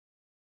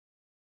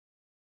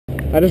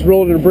I just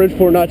rolled into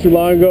Bridgeport not too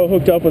long ago,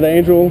 hooked up with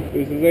Angel.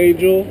 This is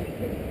Angel,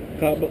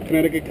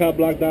 Connecticut Cop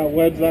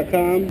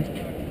Block.webs.com.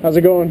 How's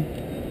it going?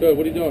 Good,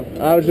 what are you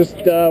doing? I was just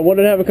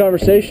wanted to have a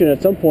conversation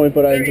at some point,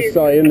 but I just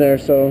saw you in there,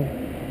 so...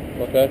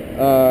 Okay.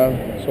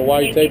 So why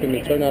are you taping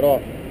me? Turn that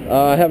off.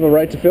 I have a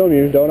right to film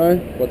you, don't I?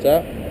 What's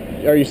that?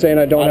 Are you saying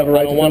I don't have a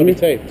right to film you? I don't want to be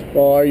taped.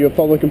 Well, are you a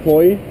public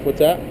employee? What's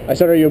that? I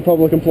said, are you a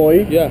public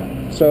employee?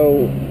 Yeah.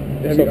 So...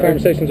 So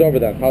conversation's over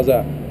then. How's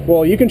that?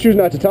 Well, you can choose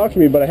not to talk to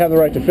me, but I have the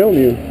right to film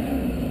you.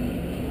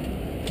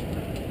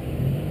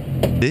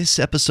 This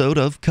episode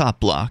of Cop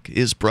Block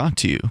is brought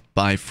to you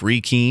by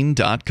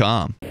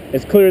freekeen.com.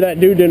 It's clear that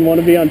dude didn't want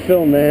to be on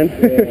film, man.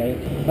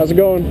 Yeah. How's it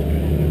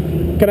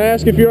going? Can I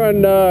ask if you're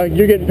on,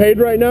 you're getting paid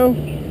right now?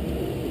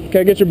 Can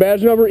I get your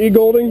badge number, E.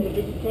 Golding?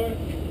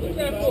 What's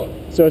that for?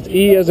 So it's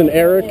E as in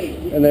Eric,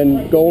 and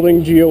then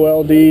Golding,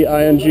 Golding.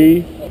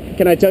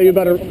 Can I tell you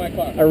about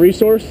a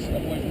resource?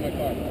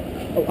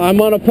 I'm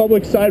on a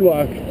public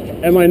sidewalk.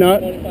 Am I not?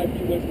 25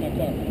 feet away from my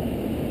car.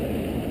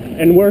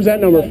 And where's that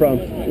number from?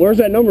 Where's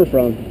that number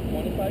from?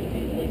 25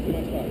 feet away from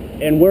my car.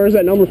 And where is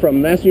that number from?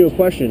 I'm asking you a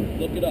question.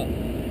 Look it up,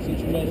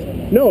 since you know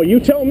something. No, you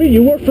tell me.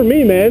 You work for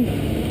me, man.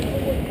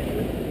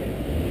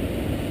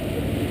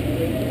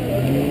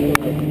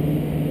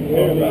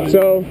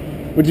 So,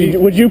 would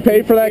you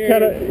pay for that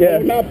kind of? Yeah. I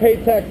would not pay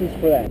taxes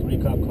for that. 3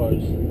 cop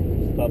cars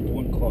stopped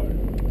 1 car.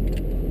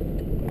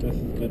 This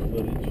is good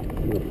footage.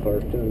 I'm gonna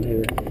park down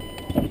here.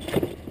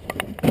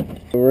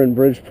 We're in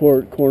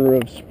Bridgeport, corner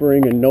of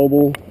Spring and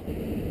Noble.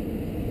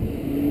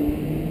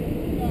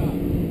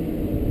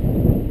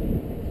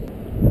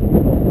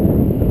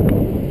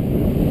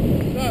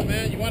 What's up,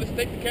 man? You want us to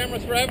take the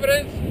cameras for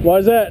evidence? Why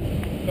is that?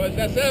 Because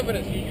that's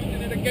evidence. You're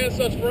using it against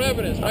us for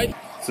evidence, right?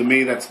 To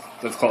me, that's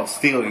called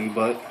stealing,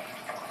 but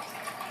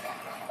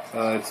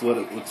it's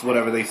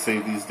whatever they say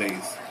these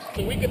days.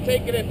 So we could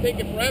take it and take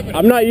it for evidence.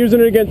 I'm not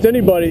using it against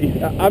anybody. You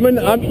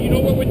know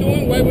what we're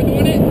doing? Why we're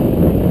doing it?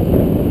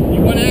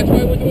 You want to ask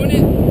why we're doing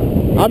it?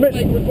 I'm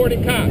like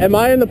recording cops. Am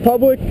I in the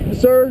public,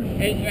 sir?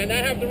 And I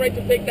have the right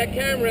to take that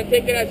camera and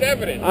take it as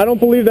evidence. I don't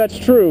believe that's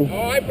true.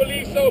 Oh, I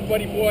believe so,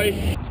 buddy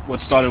boy. What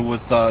started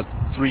with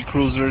 3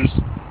 cruisers,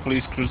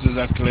 police cruisers,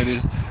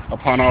 escalated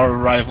upon our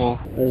arrival.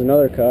 There's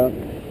another cop.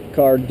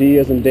 Car D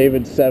as in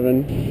David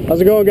 7. How's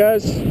it going,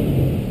 guys?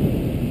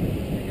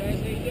 Hey guys,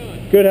 how you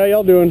doing? Good. How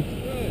y'all doing?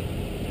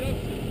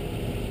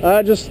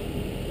 Good. Just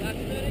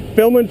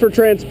filming for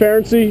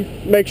transparency.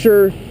 Make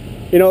sure,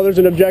 you know, there's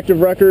an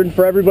objective record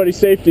for everybody's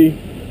safety.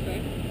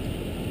 Okay.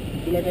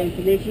 Would you like our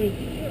information?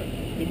 Sure.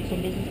 Give me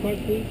some business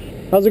cards, please.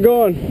 How's it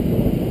going?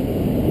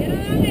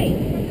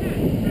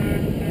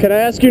 Can I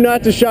ask you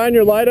not to shine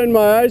your light on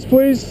my eyes,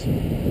 please?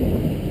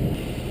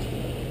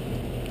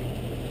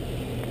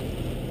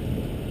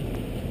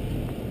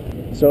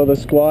 So the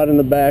squad in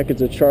the back,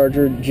 it's a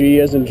Charger,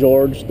 G as in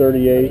George,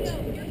 38.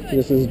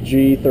 This is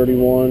G,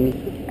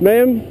 31.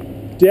 Ma'am,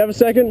 do you have a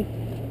second?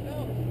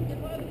 No, you're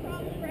causing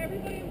problems for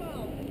everybody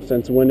involved.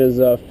 Since when is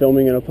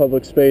filming in a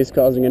public space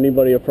causing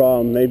anybody a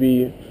problem?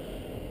 Maybe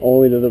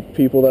only to the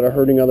people that are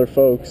hurting other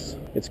folks.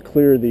 It's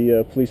clear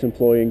the police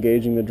employee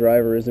engaging the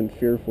driver isn't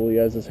fearful. He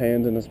has his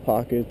hands in his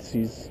pockets.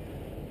 He's,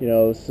 you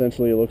know,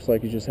 essentially it looks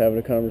like he's just having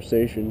a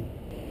conversation.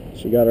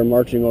 She got her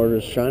marching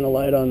orders, shine a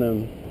light on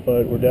them.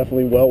 But we're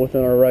definitely well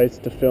within our rights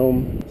to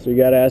film. So you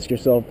got to ask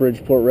yourself,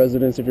 Bridgeport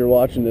residents, if you're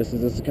watching this,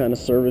 is this the kind of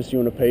service you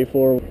want to pay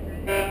for?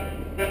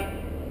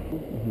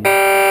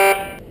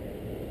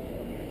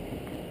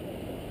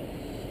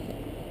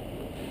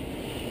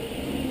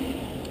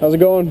 How's it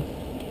going?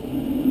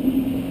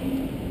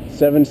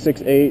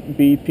 768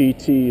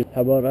 BPT.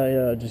 How about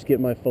I just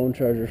get my phone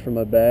charger from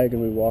my bag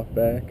and we walk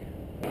back?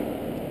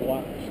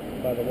 Watch.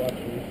 By the watch.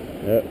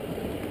 Yep.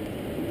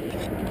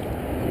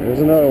 There's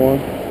another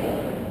one.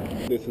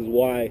 This is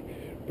why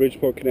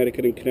Bridgeport,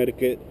 Connecticut, and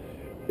Connecticut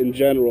in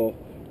general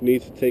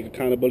needs to take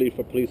accountability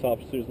for police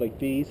officers like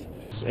these.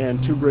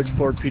 And 2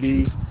 Bridgeport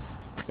PD,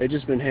 they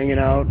just been hanging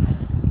out.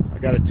 I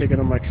got a ticket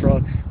on my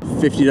truck.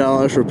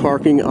 $50 for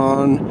parking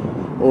on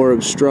or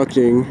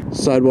obstructing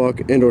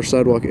sidewalk and/or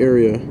sidewalk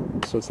area.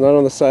 So it's not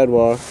on the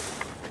sidewalk,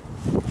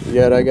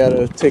 yet I got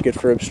a ticket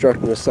for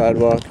obstructing the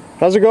sidewalk.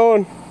 How's it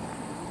going?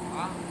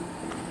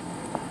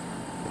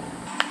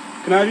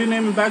 Can I have your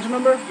name and badge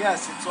number?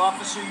 Yes, it's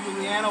Officer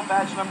Giuliano,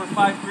 badge number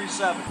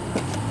 537.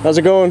 How's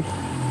it going?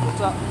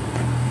 What's up?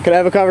 Can I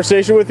have a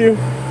conversation with you?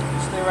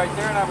 Stay right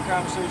there and have a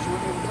conversation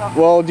with me. What's up?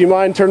 Well, do you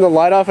mind turning the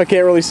light off? I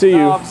can't really see you.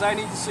 No, because I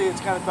need to see.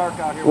 It's kind of dark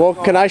out here. Well,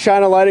 can I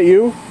shine a light at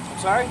you? I'm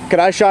sorry? Can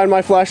I shine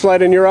my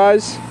flashlight in your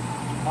eyes?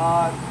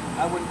 I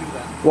wouldn't do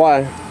that.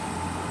 Why?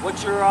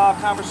 What's your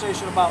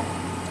conversation about?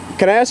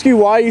 Can I ask you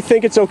why you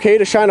think it's okay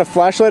to shine a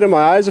flashlight in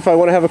my eyes if I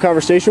want to have a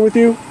conversation with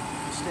you?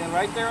 Stand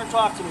right there and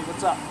talk to me.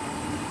 What's up?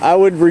 I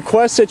would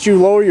request that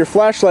you lower your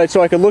flashlight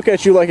so I could look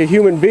at you like a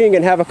human being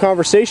and have a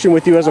conversation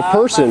with you as a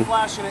person. I'm not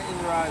flashing it in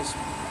your eyes.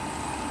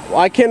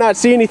 I cannot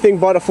see anything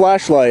but a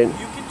flashlight. You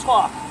can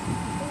talk.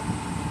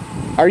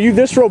 Are you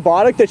this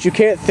robotic that you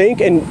can't think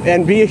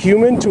and be a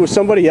human to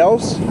somebody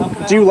else?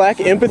 Do you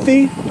lack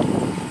empathy?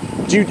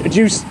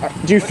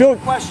 you feel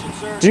Question,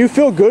 sir. do you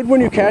feel good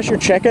when you cash your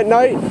check at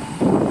night?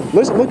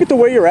 Listen, look at the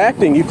way you're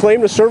acting. You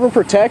claim to serve and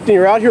protect, and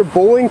you're out here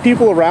bullying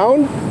people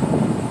around.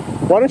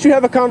 Why don't you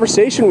have a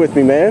conversation with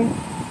me, man?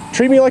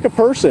 Treat me like a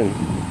person.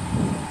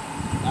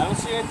 I don't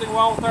see anything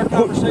wrong with our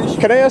conversation.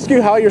 Can I ask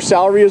you how your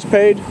salary is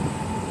paid?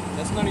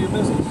 That's none of your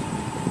business.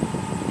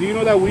 Do you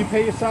know that we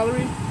pay your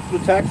salary through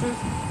taxes?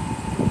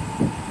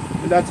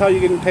 And that's how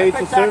you're getting paid I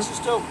pay to serve? taxes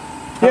too.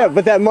 Yeah,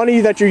 but that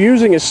money that you're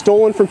using is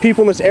stolen from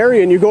people in this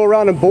area, and you go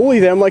around and bully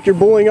them like you're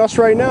bullying us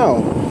right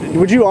now.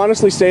 Would you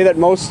honestly say that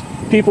most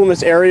people in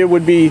this area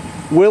would be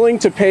willing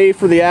to pay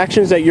for the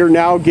actions that you're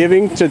now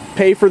giving to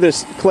pay for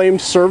this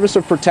claimed service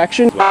of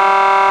protection?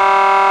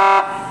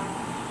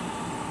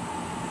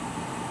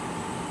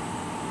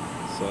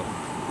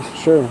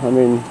 Sure. I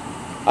mean,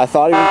 I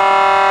thought he was,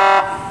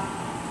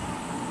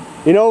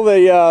 you know, the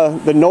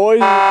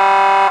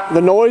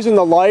noise and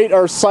the light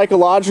are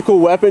psychological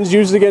weapons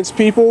used against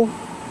people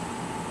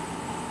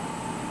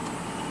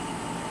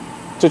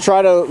to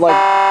try to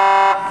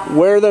like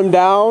wear them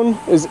down.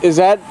 Is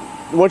that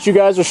what you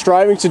guys are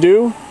striving to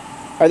do?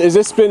 Has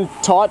this been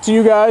taught to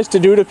you guys to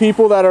do to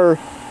people that are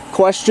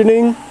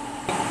questioning?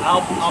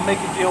 I'll make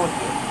a deal with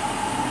you.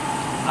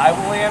 I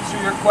will answer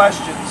your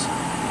questions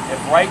if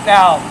right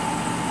now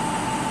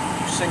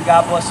you sing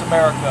God Bless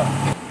America.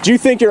 Do you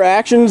think your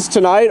actions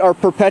tonight are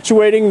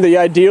perpetuating the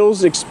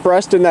ideals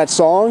expressed in that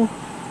song?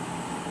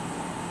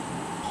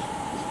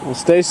 Well,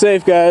 stay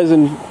safe, guys,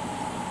 and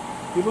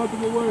Keep up the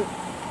good work.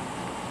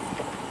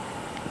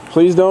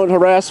 please don't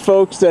harass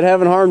folks that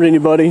haven't harmed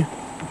anybody.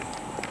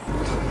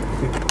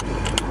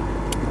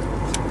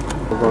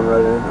 We're going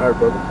right in. All right,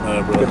 brother.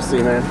 All right, bro. Good to see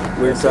you, man.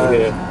 We're inside.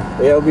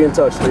 Yeah. Yeah, I'll be in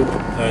touch, dude. All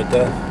right,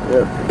 Dad.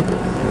 Yep.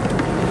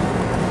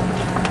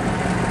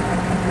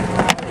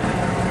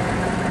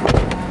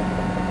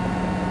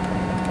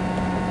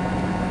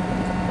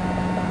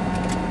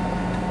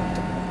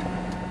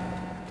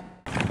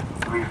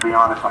 Please be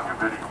honest on your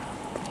video.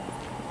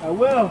 I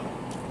will.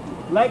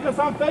 Like us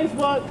on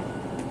Facebook.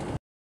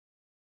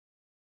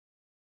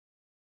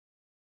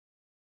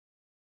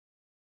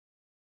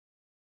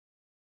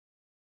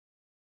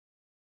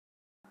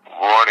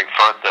 Morning,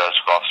 front desk,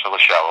 Officer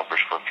LaShalle,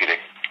 Bridgeport PD.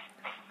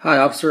 Hi,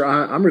 officer.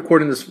 I'm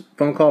recording this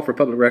phone call for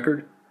public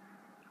record.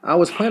 I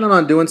was planning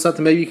on doing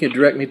something. Maybe you can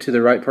direct me to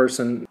the right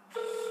person.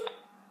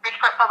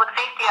 Bridgeport Public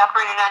Safety,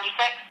 Operator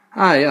 96.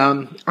 Hi.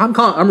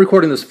 I'm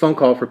recording this phone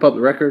call for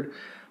public record.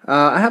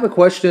 I have a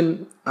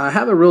question. I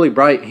have a really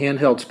bright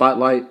handheld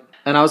spotlight,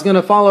 and I was going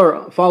to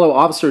follow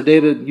Officer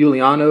David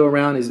Giuliano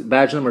around. His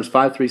badge number is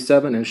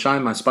 537, and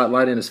shine my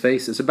spotlight in his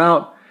face. It's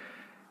about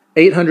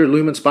 800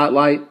 lumen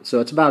spotlight, so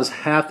it's about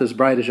half as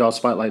bright as y'all's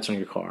spotlights on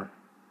your car.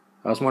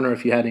 I was wondering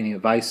if you had any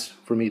advice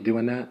for me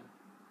doing that.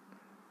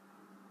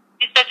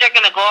 You said you're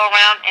going to go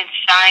around and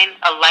shine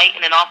a light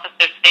in an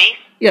officer's face?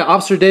 Yeah,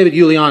 Officer David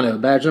Giuliano,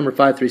 badge number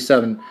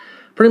 537.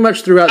 Pretty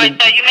much throughout So are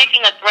you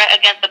making a threat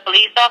against a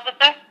police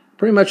officer?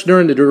 Pretty much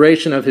during the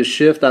duration of his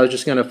shift, I was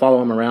just going to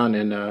follow him around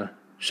and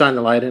shine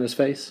the light in his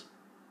face.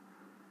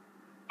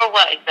 For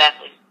what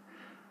exactly?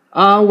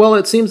 Well,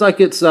 it seems like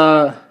it's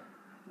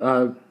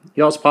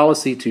y'all's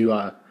policy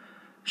to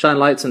shine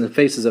lights in the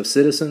faces of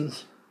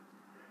citizens,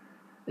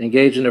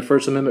 engage in the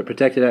First Amendment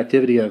protected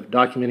activity of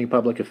documenting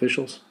public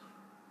officials.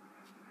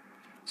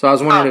 So I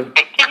was wondering if...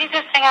 Can you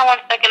just hang on 1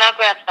 second? I'll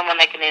grab someone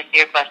that can answer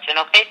your question,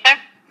 okay, sir?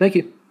 Thank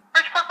you.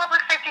 Bridgeport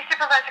Public Safety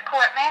Supervisor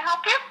Court, may I help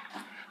you?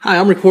 Hi,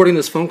 I'm recording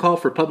this phone call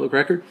for public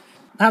record.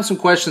 I have some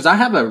questions. I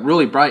have a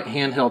really bright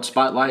handheld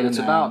spotlight. It's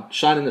about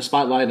shining the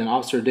spotlight in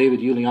Officer David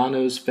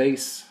Giuliano's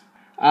face.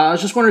 I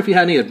was just wondering if you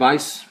had any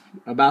advice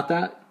about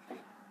that.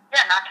 Yeah,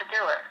 not to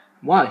do it.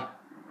 Why?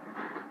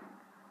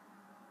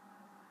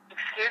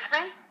 Excuse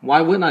me?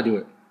 Why wouldn't I do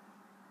it?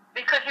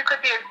 Because you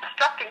could be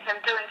obstructing him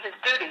doing his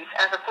duties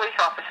as a police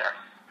officer.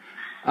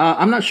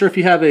 I'm not sure if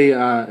you have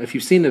if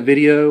you've seen the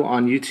video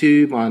on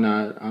YouTube on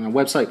a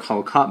website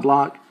called Cop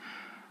Block.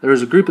 There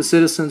was a group of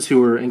citizens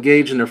who were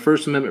engaged in their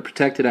First Amendment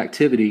protected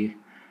activity,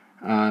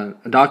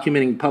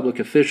 documenting public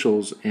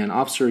officials, and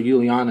Officer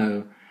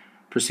Giuliano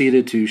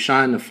proceeded to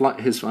shine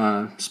his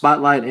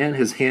spotlight and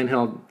his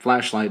handheld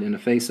flashlight in the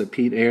face of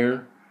Pete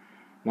Eyre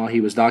while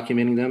he was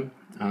documenting them.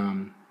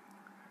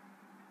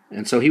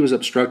 And so he was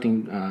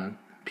obstructing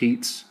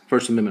Pete's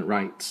First Amendment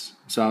rights.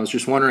 So I was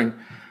just wondering,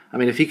 I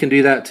mean, if he can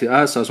do that to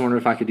us, I was wondering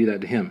if I could do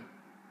that to him.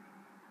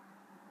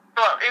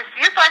 Well, if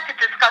you'd like to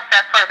discuss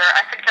that further,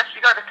 I suggest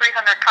you go to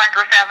 300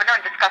 Congress Avenue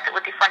and discuss it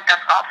with the front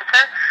desk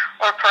officer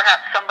or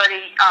perhaps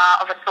somebody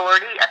of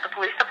authority at the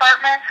police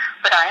department,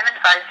 but I am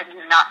advising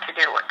you not to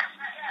do it.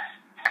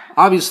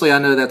 Obviously, I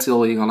know that's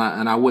illegal,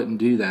 and I wouldn't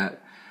do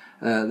that.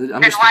 Then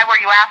why were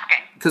you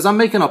asking? Because I'm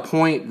making a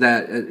point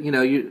that,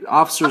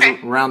 officers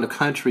around the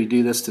country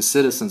do this to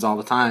citizens all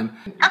the time.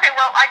 Okay,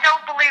 well, I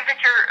don't believe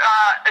that you're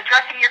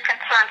addressing your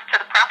concerns to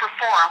the proper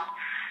forum,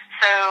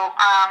 so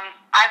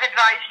I've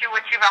advised you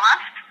what you've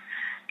asked,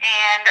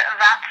 and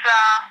that's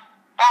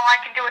all I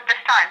can do at this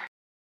time.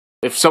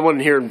 If someone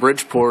here in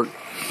Bridgeport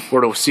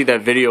were to see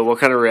that video, what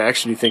kind of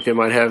reaction do you think they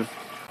might have?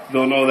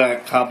 They'll know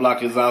that Cop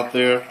Block is out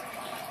there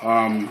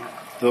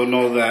They'll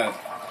know that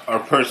our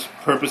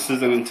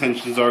purposes and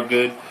intentions are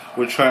good.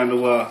 We're trying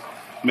to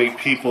make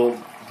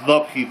the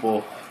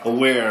people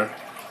aware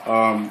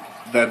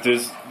that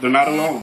they're not alone.